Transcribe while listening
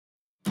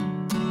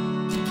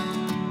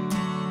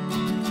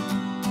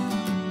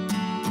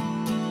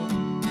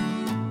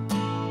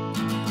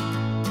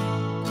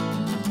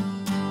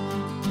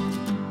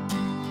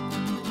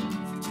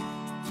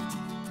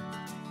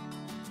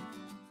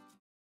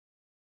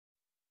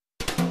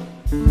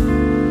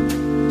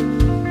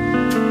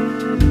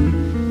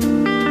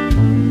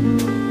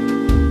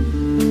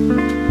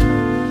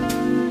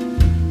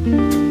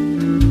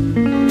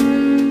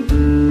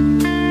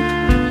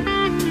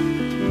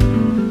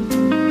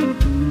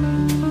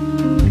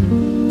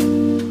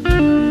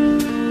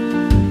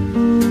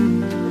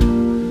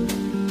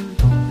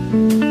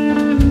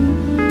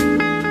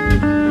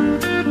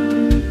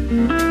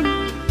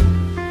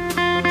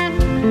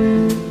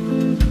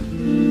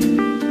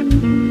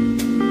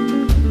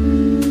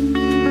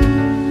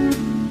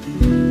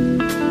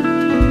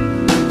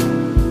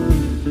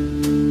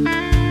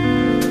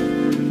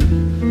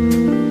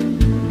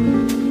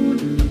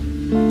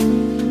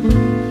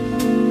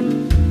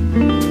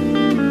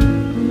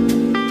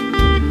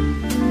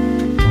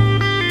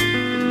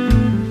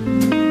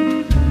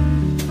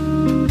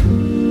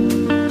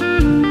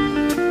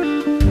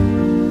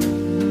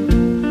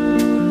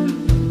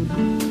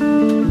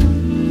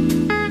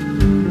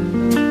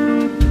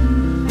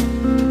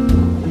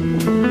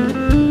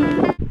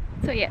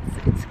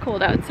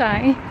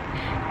Outside.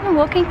 I'm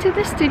walking to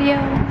the studio.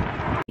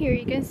 Here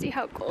you can see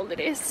how cold it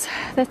is.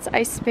 That's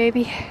ice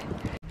baby.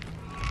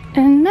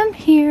 And I'm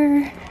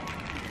here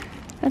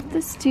at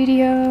the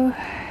studio.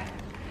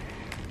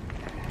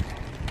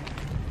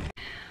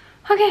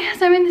 Okay,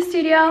 so I'm in the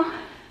studio.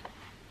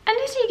 And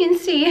as you can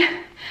see,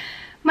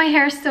 my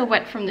hair is still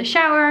wet from the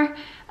shower,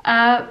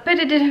 but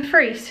it didn't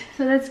freeze,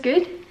 so that's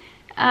good.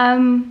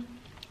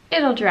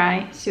 It'll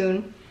dry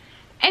soon.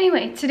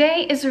 Anyway,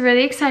 today is a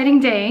really exciting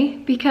day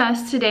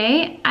because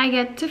today I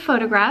get to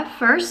photograph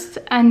first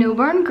a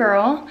newborn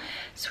girl,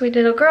 sweet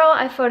little girl.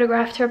 I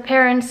photographed her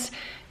parents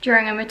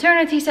during a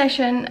maternity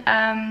session,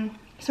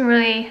 so I'm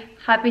really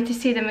happy to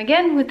see them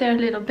again with their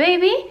little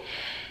baby.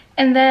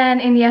 And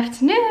then in the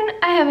afternoon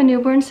I have a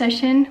newborn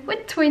session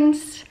with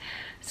twins,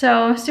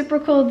 so super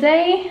cool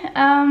day.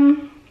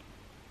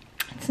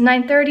 It's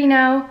 9:30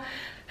 now.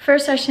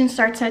 First session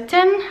starts at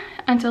 10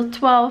 until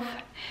 12.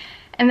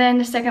 And then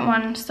the second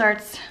one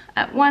starts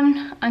at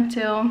 1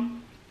 until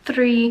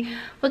 3.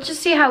 We'll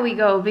just see how we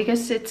go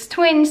because it's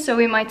twins, so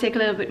we might take a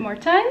little bit more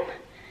time.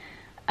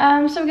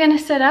 So we're gonna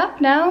set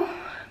up now,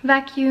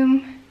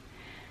 vacuum,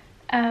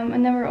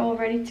 and then we're all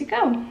ready to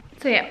go.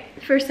 So yeah,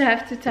 first I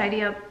have to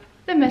tidy up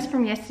the mess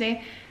from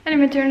yesterday and a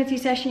maternity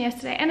session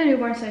yesterday and a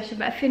newborn session,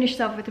 but I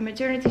finished off with the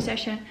maternity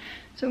session.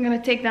 So I'm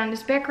gonna take down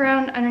this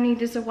background.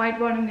 Underneath is a white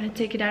one. I'm gonna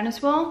take it down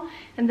as well.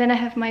 And then I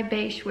have my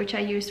beige, which I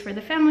used for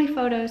the family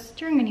photos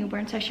during a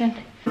newborn session.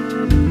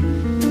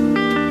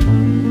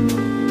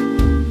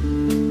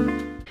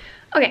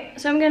 Okay,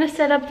 so I'm gonna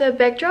set up the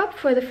backdrop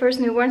for the first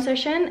newborn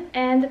session,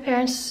 and the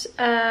parents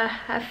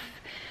have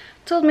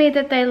told me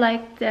that they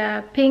like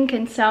the pink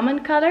and salmon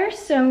colors,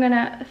 so I'm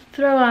gonna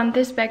throw on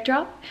this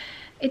backdrop.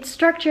 It's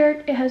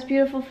structured, it has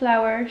beautiful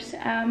flowers,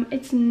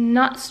 it's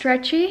not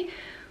stretchy,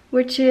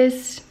 which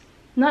is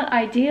not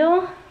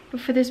ideal, but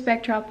for this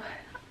backdrop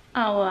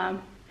I'll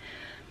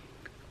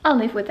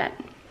live with that.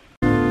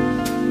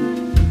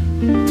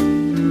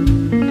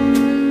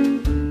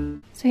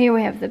 So here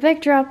we have the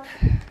backdrop,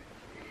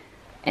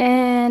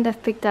 and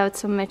I've picked out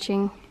some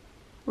matching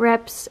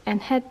wraps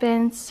and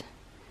headbands.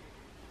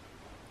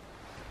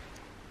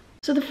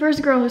 So the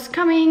first girl who's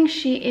coming,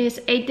 she is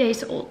 8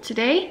 days old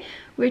today,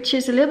 which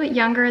is a little bit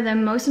younger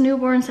than most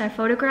newborns I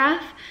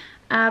photograph.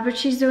 But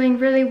she's doing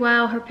really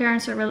well. Her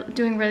parents are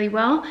doing really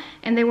well,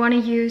 and they want to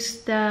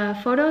use the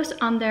photos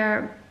on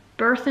their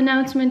birth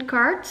announcement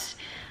cards.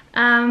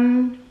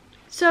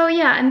 So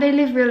yeah, and they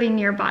live really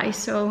nearby,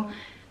 so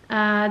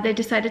they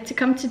decided to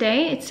come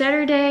today. It's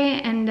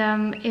Saturday, and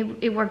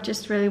it worked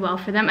just really well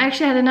for them. I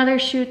actually had another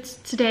shoot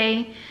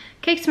today,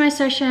 Cake's my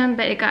session,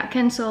 but it got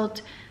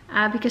cancelled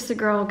because the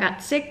girl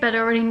got sick, but I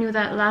already knew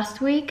that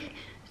last week,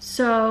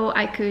 so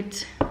I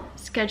could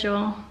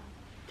schedule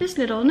this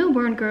little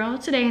newborn girl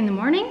today in the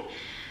morning.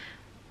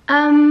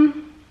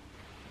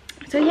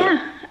 So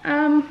yeah,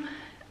 I'm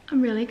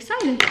really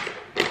excited.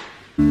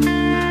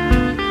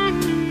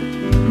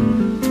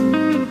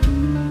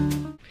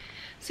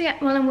 So yeah,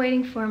 while I'm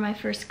waiting for my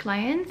first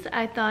clients,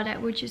 I thought I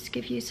would just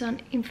give you some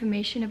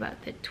information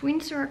about the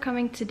twins who are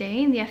coming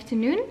today in the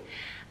afternoon.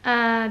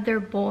 They're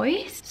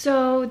boys.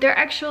 So their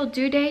actual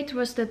due date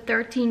was the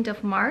 13th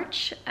of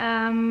March.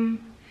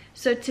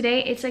 So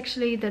today it's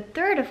actually the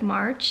 3rd of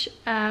March,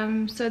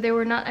 so they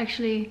were not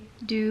actually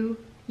due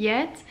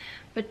yet,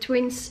 but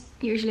twins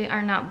usually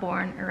are not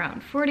born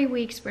around 40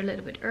 weeks, but a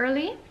little bit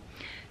early.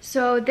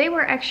 So they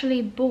were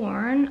actually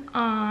born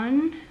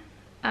on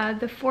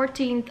the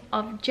 14th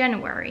of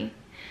January,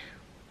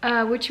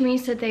 which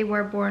means that they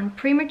were born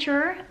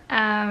premature.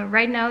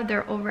 Right now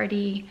they're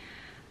already,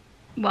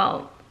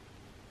 well,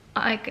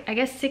 I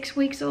guess 6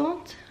 weeks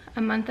old,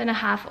 a month and a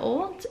half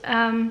old,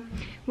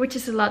 which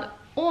is a lot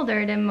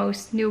older than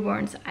most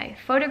newborns I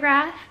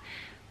photograph.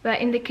 But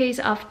in the case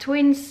of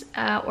twins,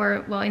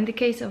 or well, in the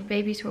case of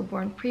babies who are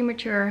born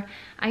premature,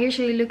 I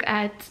usually look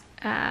at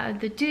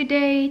the due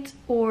date,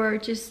 or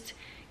just,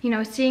 you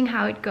know, seeing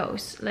how it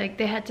goes. Like,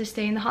 they had to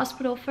stay in the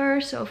hospital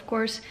first, so of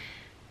course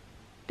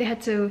they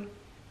had to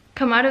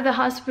come out of the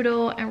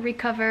hospital and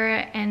recover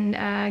and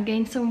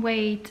gain some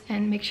weight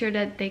and make sure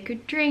that they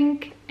could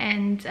drink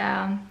and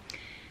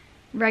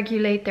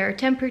regulate their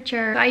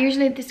temperature. I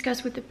usually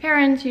discuss with the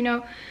parents, you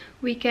know,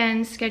 we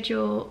can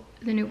schedule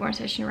the newborn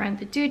session around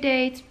the due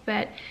date,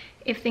 but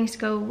if things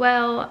go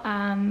well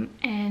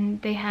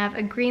and they have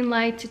a green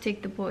light to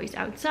take the boys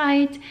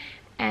outside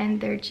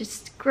and they're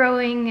just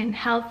growing and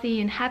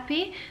healthy and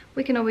happy,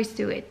 we can always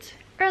do it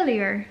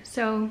earlier.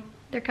 So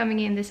they're coming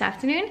in this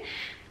afternoon.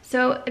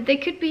 So they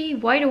could be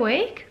wide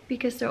awake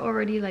because they're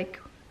already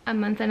like a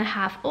month and a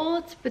half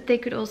old, but they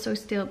could also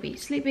still be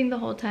sleeping the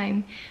whole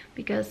time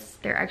because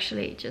they're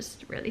actually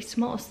just really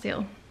small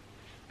still.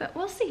 But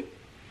we'll see.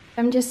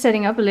 I'm just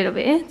setting up a little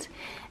bit.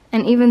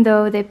 And even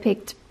though they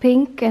picked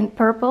pink and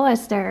purple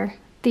as their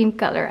theme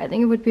color, I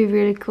think it would be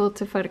really cool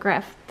to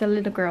photograph the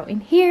little girl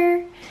in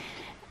here.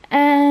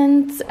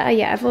 And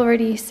yeah, I've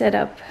already set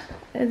up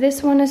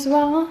this one as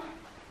well.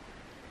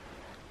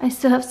 I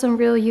still have some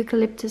real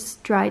eucalyptus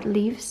dried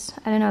leaves.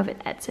 I don't know if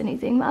it adds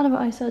anything, but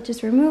otherwise I'll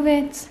just remove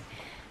it.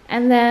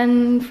 And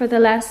then for the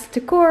last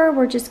decor,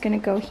 we're just gonna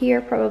go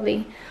here,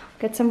 probably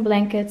get some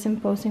blankets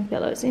and posing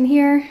pillows in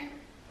here.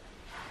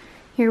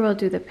 Here we'll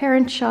do the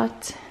parent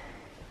shot.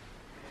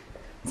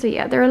 So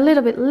yeah, they're a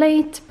little bit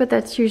late, but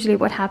that's usually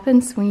what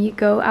happens when you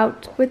go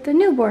out with the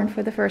newborn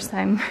for the first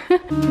time.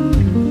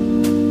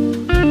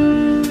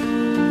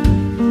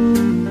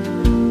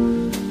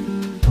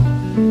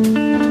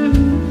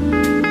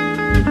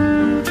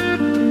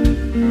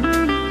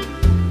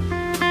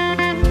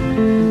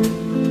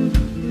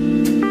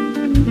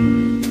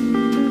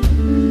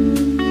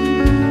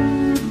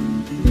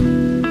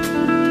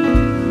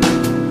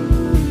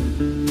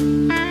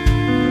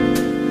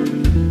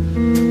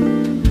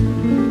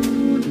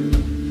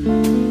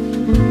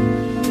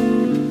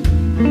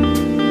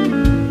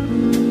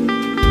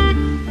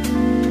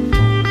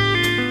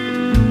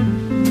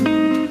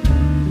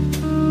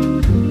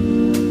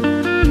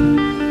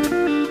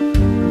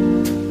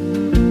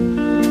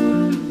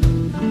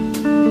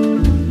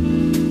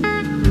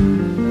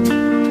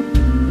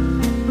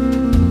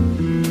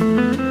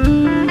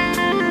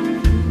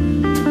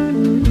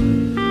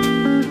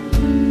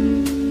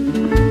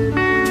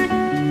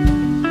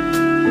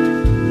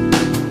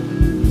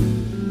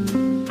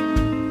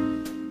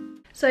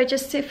 So I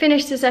just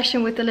finished the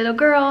session with the little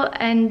girl,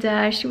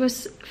 and she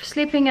was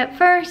sleeping at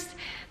first.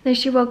 Then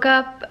she woke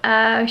up.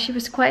 She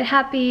was quite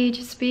happy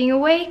just being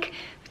awake.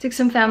 We took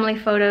some family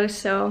photos,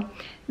 so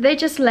they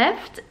just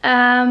left.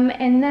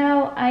 And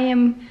now I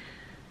am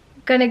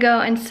gonna go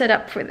and set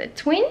up for the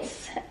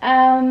twins,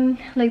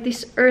 like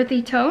these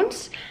earthy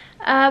tones.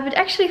 But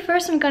actually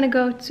first I'm gonna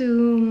go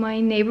to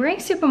my neighboring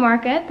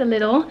supermarket, the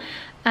Lidl,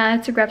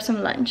 to grab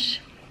some lunch.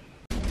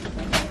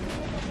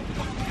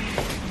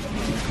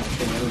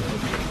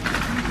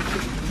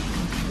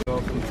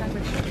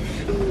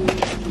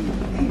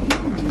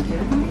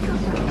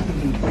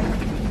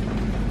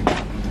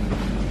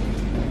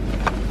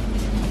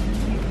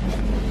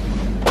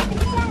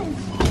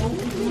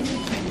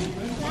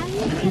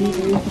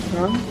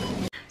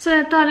 So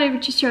I thought I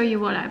would just show you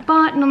what I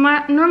bought.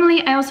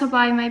 Normally I also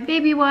buy my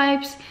baby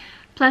wipes,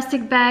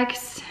 plastic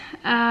bags,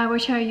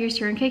 which I use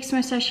during cake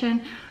smash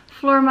session,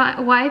 floor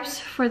wipes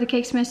for the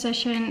cake smash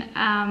session.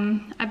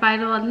 I buy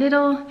it a lot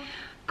little,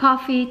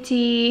 coffee,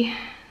 tea,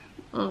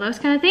 all those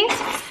kind of things.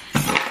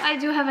 I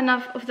do have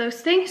enough of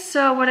those things.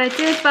 So what I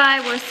did buy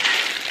was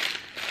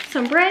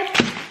some bread,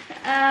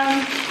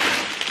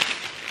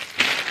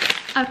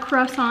 a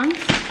croissant.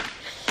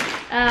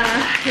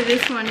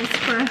 This one is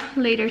for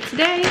later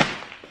today.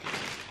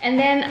 And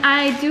then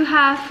I do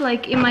have,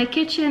 like, in my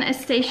kitchen a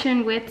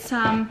station with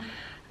some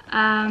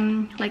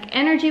like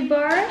energy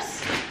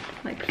bars,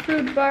 like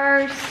fruit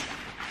bars,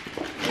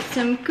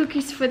 some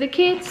cookies for the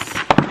kids,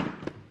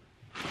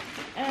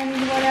 and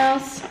what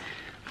else,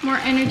 more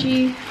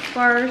energy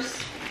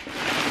bars,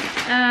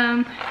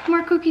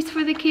 more cookies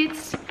for the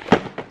kids.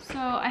 So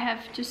I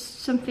have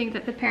just something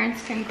that the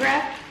parents can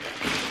grab.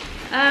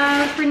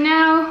 For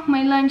now,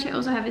 my lunch, I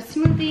also have a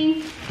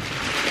smoothie,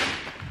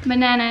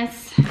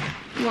 bananas.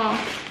 Well,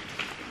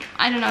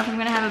 I don't know if I'm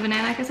gonna have a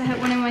banana because I had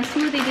one in my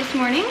smoothie this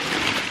morning.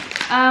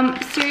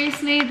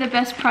 Seriously, the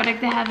best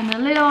product they have in the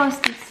Lidl is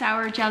the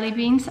sour jelly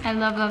beans. I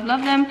love, love,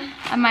 love them.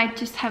 I might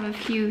just have a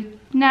few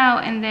now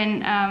and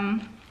then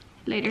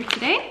later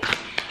today.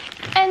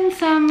 And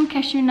some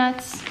cashew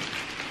nuts.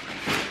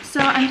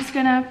 So I'm just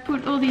gonna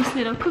put all these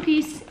little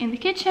cookies in the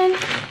kitchen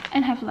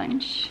and have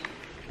lunch.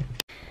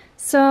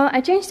 So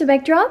I changed the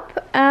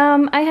backdrop.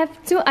 I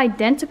have two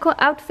identical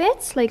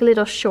outfits, like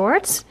little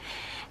shorts.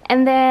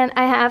 And then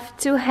I have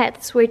two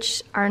hats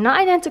which are not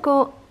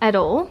identical at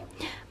all,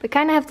 but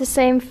kind of have the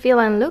same feel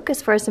and look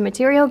as far as the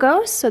material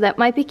goes, so that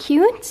might be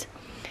cute.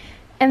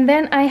 And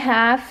then I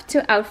have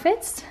two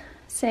outfits,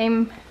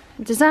 same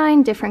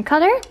design, different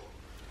color.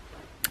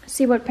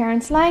 See what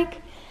parents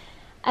like.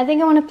 I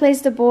think I want to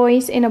place the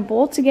boys in a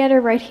bowl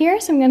together right here,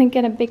 so I'm going to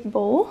get a big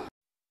bowl.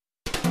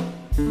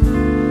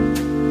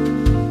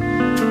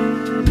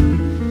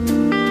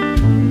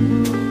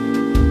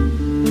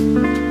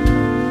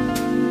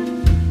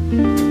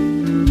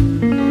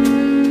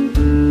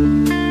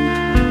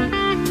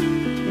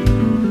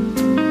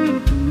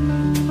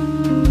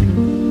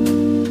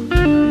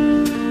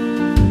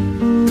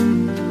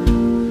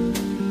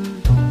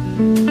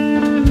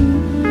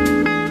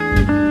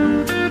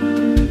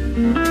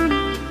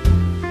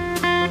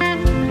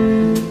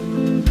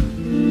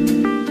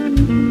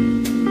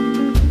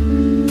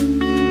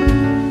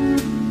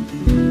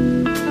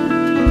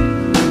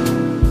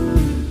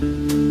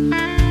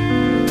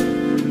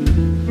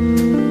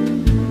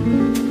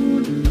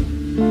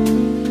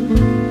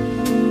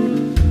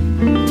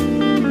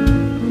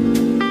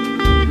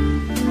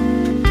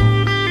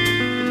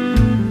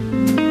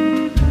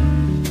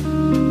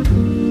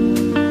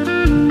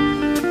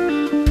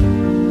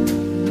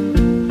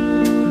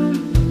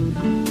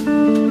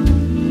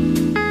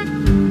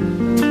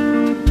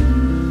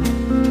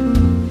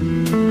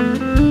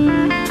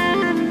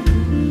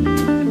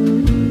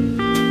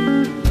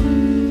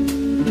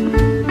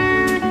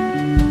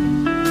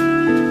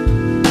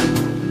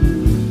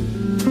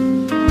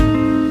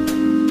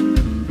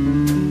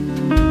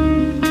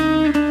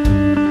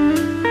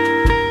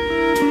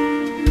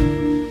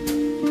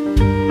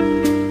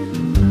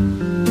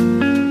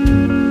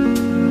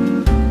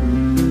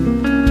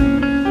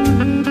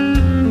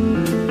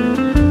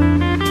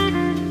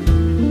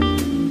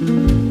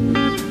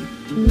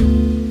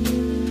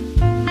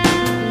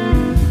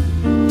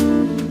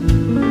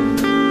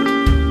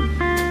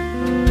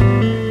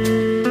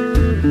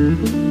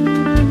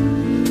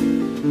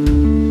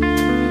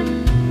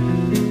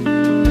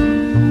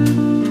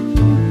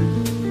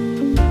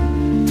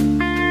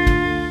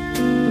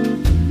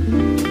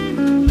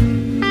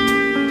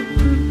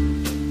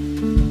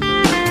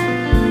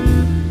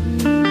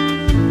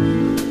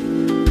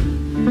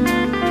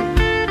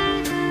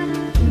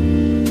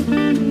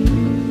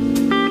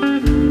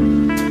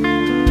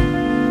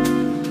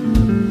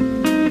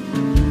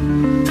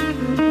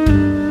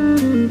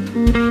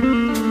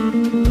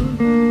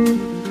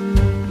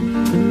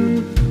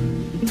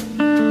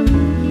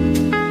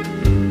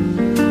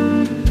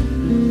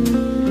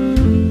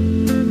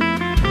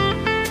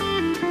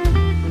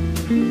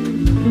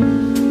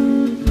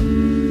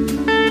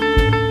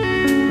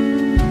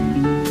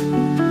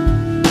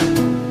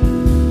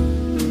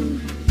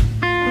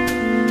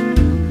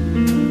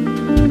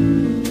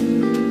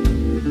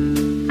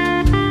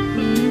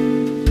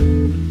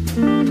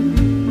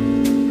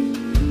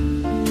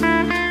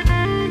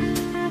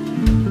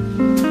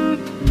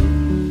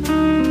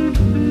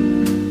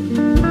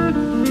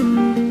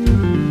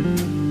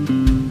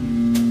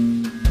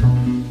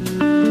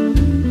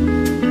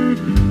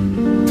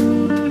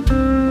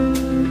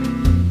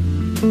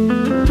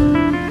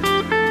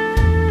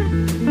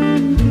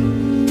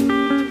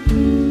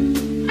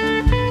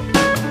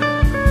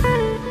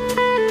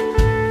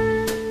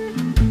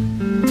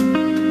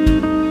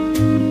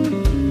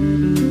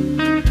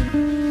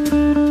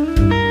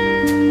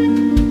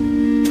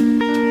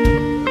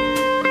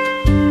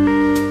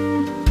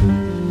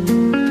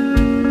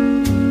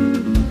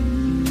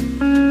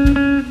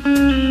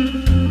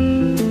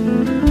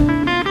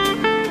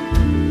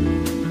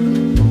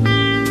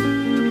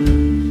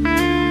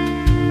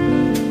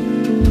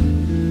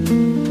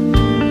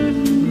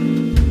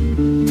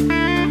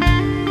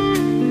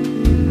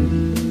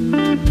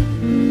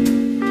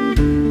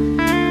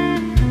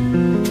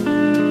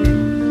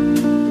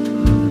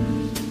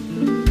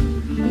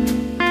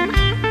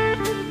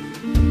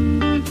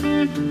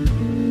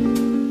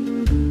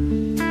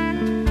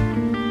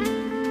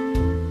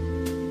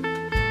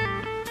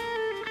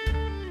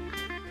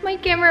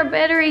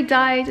 battery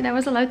died and I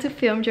was allowed to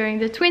film during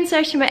the twin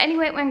session. But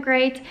anyway, it went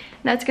great.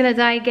 Now it's gonna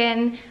die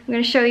again. I'm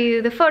gonna show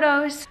you the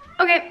photos.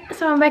 Okay,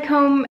 so I'm back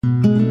home.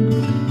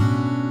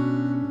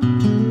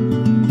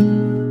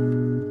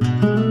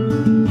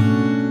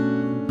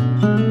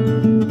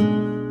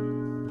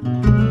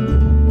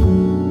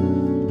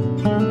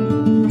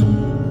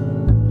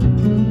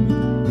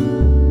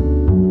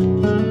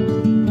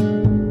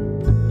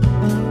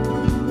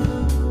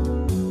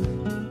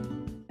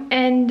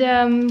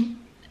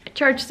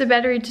 Charge the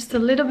battery just a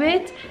little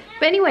bit.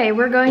 But anyway,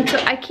 we're going to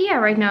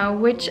IKEA right now,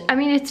 which, I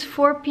mean, it's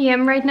 4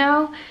 p.m. right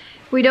now.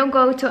 We don't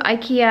go to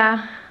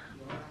IKEA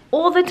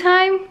all the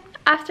time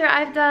after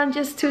I've done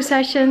just 2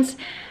 sessions,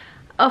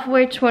 of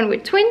which one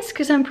with twins,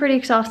 because I'm pretty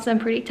exhausted, I'm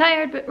pretty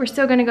tired. But we're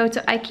still gonna go to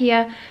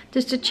IKEA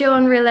just to chill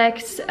and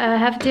relax,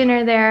 have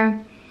dinner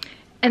there,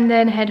 and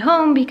then head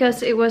home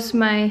because it was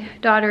my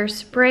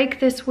daughter's break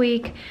this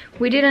week.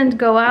 We didn't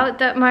go out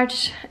that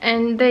much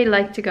and they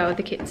like to go,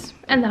 the kids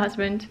and the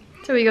husband.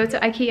 So we go to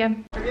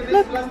IKEA.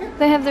 Look,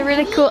 they have the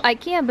really cool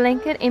IKEA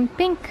blanket in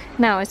pink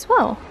now as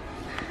well.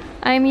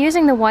 I'm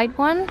using the white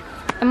one.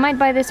 I might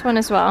buy this one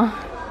as well.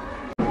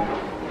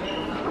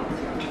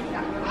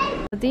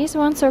 These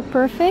ones are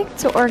perfect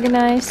to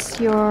organize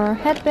your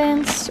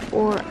headbands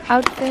or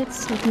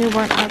outfits, like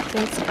newborn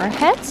outfits or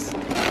hats.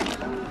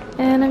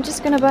 And I'm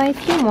just gonna buy a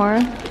few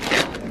more.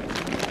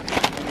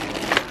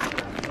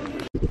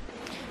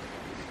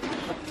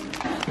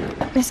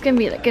 This can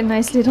be like a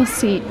nice little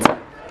seat,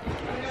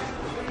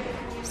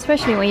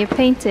 especially when you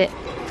paint it.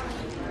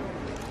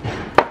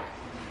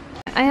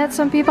 I had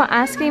some people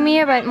asking me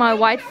about my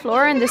white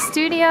floor in the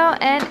studio,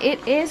 and it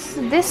is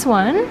this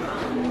one.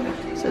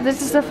 So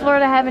this is the floor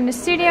that I have in the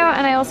studio,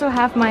 and I also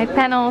have my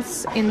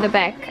panels in the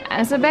back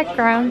as a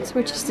background,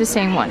 which is the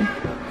same one.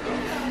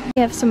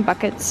 We have some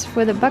buckets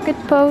for the bucket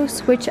pose,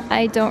 which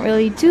I don't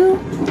really do,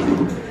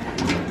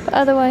 but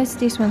otherwise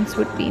these ones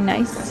would be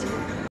nice.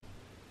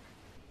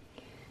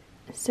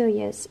 So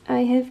yes,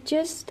 I have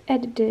just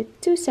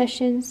edited 2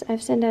 sessions.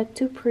 I've sent out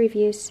 2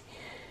 previews.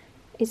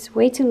 It's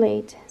way too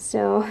late,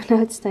 so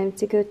now it's time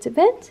to go to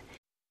bed.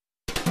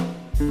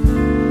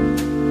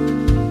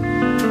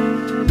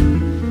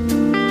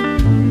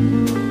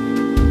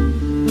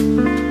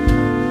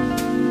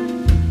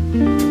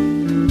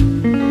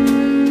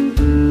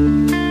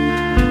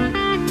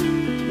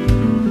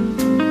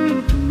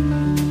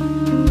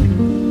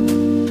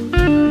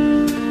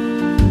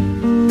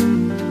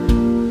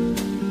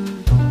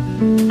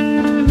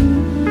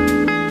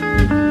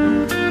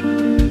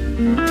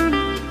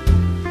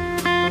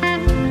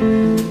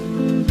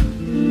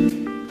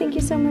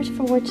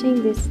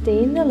 Watching this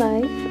day in the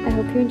life. I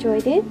hope you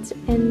enjoyed it,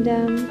 and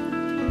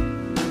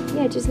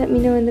yeah, just let me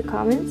know in the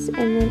comments,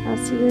 and then I'll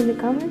see you in the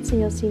comments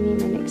and you'll see me in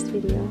my next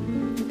video.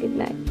 Good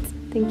night.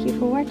 Thank you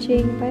for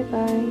watching. Bye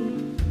bye.